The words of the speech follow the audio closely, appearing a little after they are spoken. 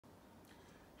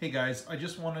Hey guys, I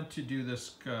just wanted to do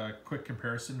this quick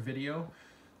comparison video.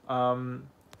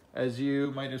 As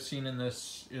you might have seen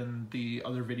in the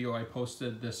other video I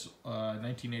posted, this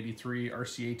 1983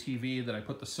 RCA TV that I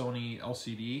put the Sony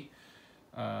LCD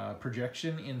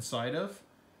projection inside of.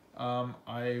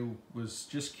 I was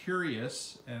just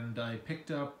curious and I picked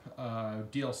up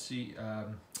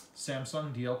Samsung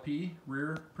DLP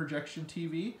rear projection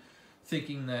TV,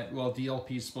 thinking that, well,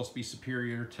 DLP is supposed to be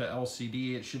superior to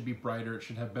LCD. It should be brighter, it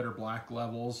should have better black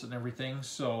levels and everything.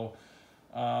 So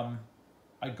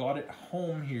I got it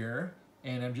home here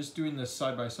and I'm just doing this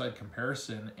side-by-side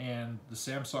comparison, and the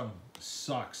Samsung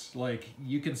sucks. Like,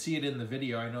 you can see it in the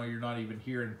video. I know you're not even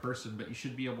here in person, but you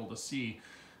should be able to see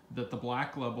that the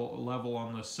black level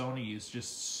on the Sony is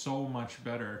just so much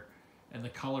better, and the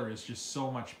color is just so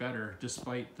much better,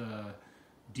 despite the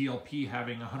DLP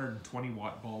having a 120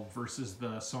 watt bulb versus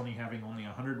the Sony having only a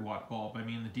 100 watt bulb. I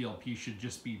mean, the DLP should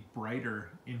just be brighter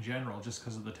in general, just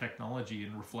because of the technology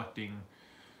and reflecting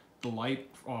the light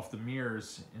off the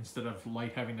mirrors instead of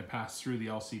light having to pass through the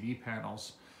LCD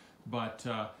panels. But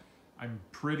I'm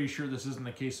pretty sure this isn't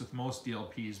the case with most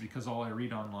DLPs, because all I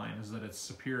read online is that it's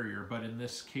superior. But in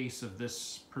this case of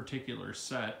this particular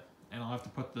set, and I'll have to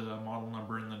put the model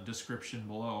number in the description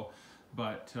below,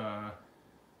 but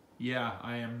yeah,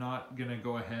 I am not gonna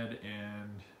go ahead and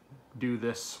do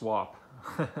this swap.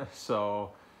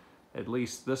 So at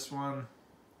least this one,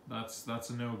 that's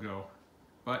a no-go.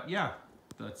 But yeah,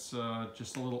 that's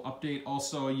just a little update.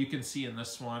 Also, you can see in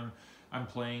this one, I'm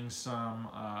playing some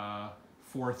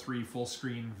 4:3 full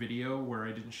screen video where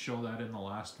I didn't show that in the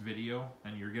last video,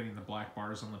 and you're getting the black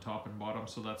bars on the top and bottom.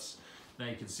 So that's, now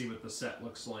you can see what the set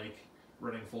looks like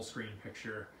running full screen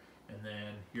picture. And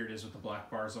then here it is with the black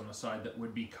bars on the side that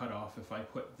would be cut off if I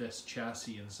put this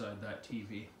chassis inside that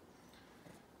TV.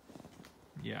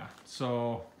 Yeah,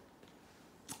 so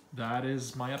that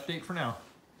is my update for now.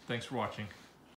 Thanks for watching.